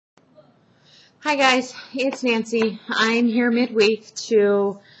Hi guys, it's Nancy. I'm here midweek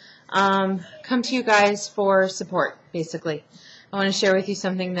to come to you guys for support, basically. I want to share with you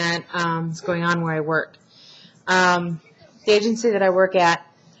something that is going on where I work. The agency that I work at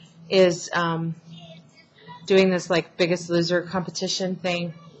is doing this like Biggest Loser competition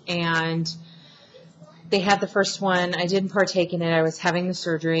thing, and they had the first one. I didn't partake in it. I was having the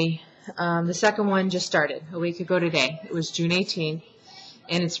surgery. The second one just started a week ago today. It was June 18th.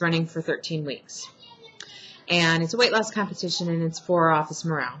 And it's running for 13 weeks. And it's a weight loss competition, and it's for office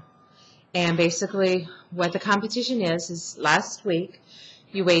morale. And basically what the competition is last week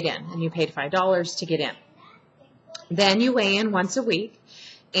you weighed in, and you paid $5 to get in. Then you weigh in once a week,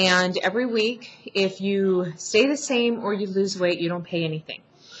 and every week if you stay the same or you lose weight, you don't pay anything.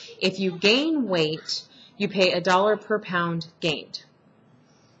 If you gain weight, you pay $1 per pound gained.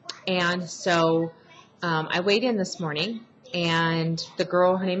 And so I weighed in this morning. And the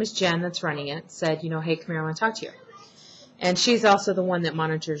girl, her name is Jen, that's running it, said, hey, come here, I want to talk to you. And she's also the one that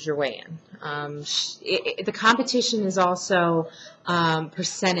monitors your weigh-in. The competition is also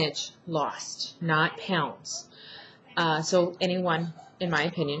percentage lost, not pounds. So anyone, in my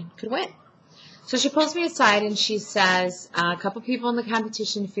opinion, could win. So she pulls me aside and she says, a couple people in the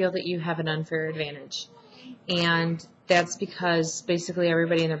competition feel that you have an unfair advantage. And that's because basically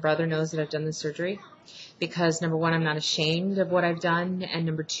everybody and their brother knows that I've done the surgery. Because, number one, I'm not ashamed of what I've done, and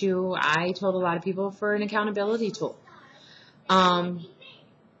number two, I told a lot of people for an accountability tool. And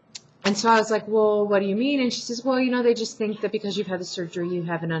so I was like, well, what do you mean? And she says, well, they just think that because you've had the surgery, you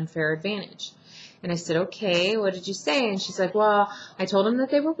have an unfair advantage. And I said, okay, what did you say? And she's like, well, I told them that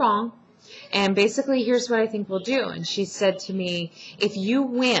they were wrong, and basically here's what I think we'll do. And she said to me, if you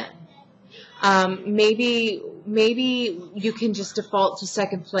win, maybe you can just default to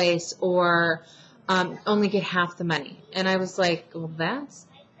second place or only get half the money. And I was like, well, that's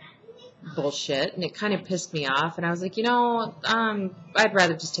bullshit. And it kind of pissed me off. And I was like, I'd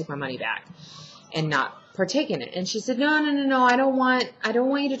rather just take my money back and not partake in it. And she said, no, I don't want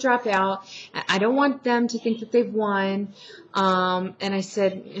you to drop out. I don't want them to think that they've won. And I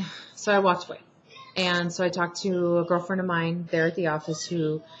said, so I walked away. And so I talked to a girlfriend of mine there at the office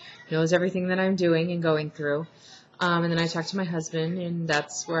who knows everything that I'm doing and going through. And then I talked to my husband, and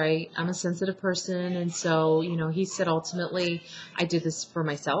that's where I'm a sensitive person. And so, he said, ultimately, I did this for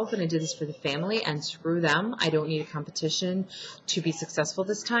myself, and I did this for the family, and screw them. I don't need a competition to be successful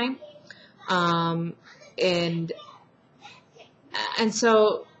this time. And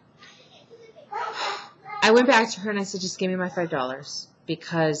so I went back to her, and I said, just give me my $5.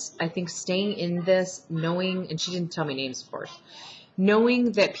 Because I think staying in this, knowing, and she didn't tell me names, of course,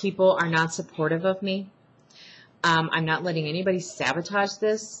 knowing that people are not supportive of me, I'm not letting anybody sabotage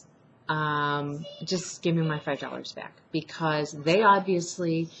this. Just give me my $5 back because they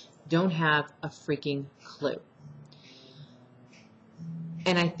obviously don't have a freaking clue.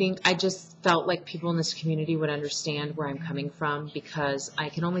 And I just felt like people in this community would understand where I'm coming from because I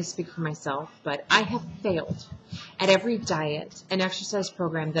can only speak for myself, but I have failed at every diet and exercise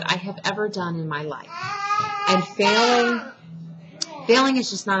program that I have ever done in my life. And failing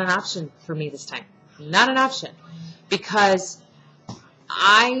is just not an option for me this time. Not an option. Because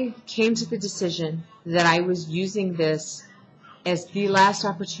I came to the decision that I was using this as the last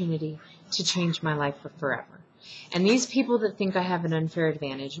opportunity to change my life for forever. And these people that think I have an unfair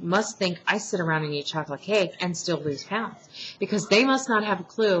advantage must think I sit around and eat chocolate cake and still lose pounds. Because they must not have a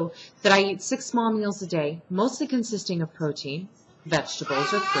clue that I eat 6 small meals a day, mostly consisting of protein,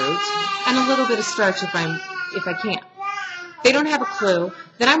 vegetables or fruit, and a little bit of starch if I can. They don't have a clue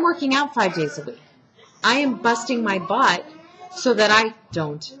that I'm working out 5 days a week. I am busting my butt so that I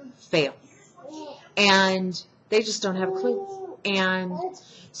don't fail. And they just don't have a clue. And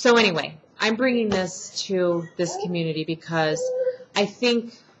so anyway, I'm bringing this to this community because I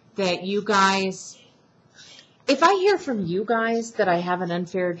think that you guys, if I hear from you guys that I have an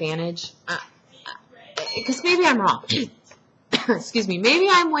unfair advantage, because maybe I'm wrong. Excuse me, maybe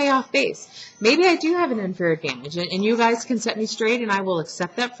I'm way off base. Maybe I do have an unfair advantage, and you guys can set me straight, and I will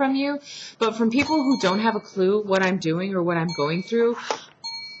accept that from you. But from people who don't have a clue what I'm doing or what I'm going through,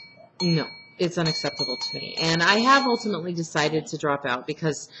 no, it's unacceptable to me. And I have ultimately decided to drop out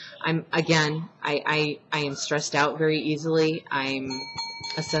because I am stressed out very easily. I'm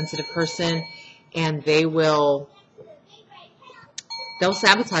a sensitive person, and they'll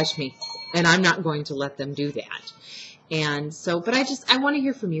sabotage me, and I'm not going to let them do that. And so, but I want to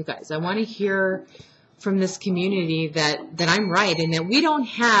hear from you guys. I want to hear from this community that I'm right and that we don't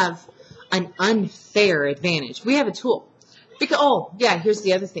have an unfair advantage. We have a tool. Because, oh, yeah, here's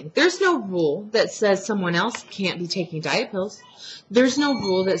the other thing. There's no rule that says someone else can't be taking diet pills. There's no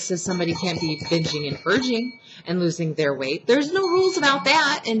rule that says somebody can't be binging and purging and losing their weight. There's no rules about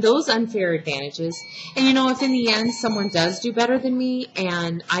that and those unfair advantages. And, you know, if in the end someone does do better than me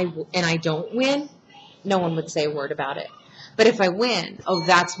and I don't win, no one would say a word about it. But if I win, oh,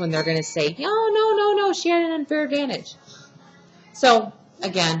 that's when they're going to say, oh, no, she had an unfair advantage. So,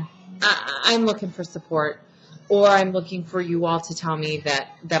 again, I'm looking for support. Or I'm looking for you all to tell me that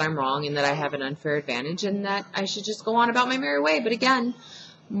I'm wrong and that I have an unfair advantage and that I should just go on about my merry way. But again,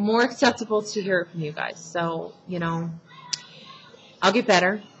 more acceptable to hear it from you guys. So, you know, I'll get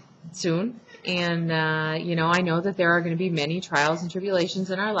better soon. And, you know, I know that there are going to be many trials and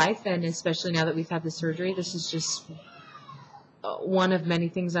tribulations in our life. And especially now that we've had the surgery, this is just one of many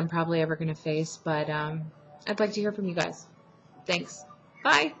things I'm probably ever going to face. But I'd like to hear from you guys. Thanks.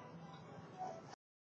 Bye.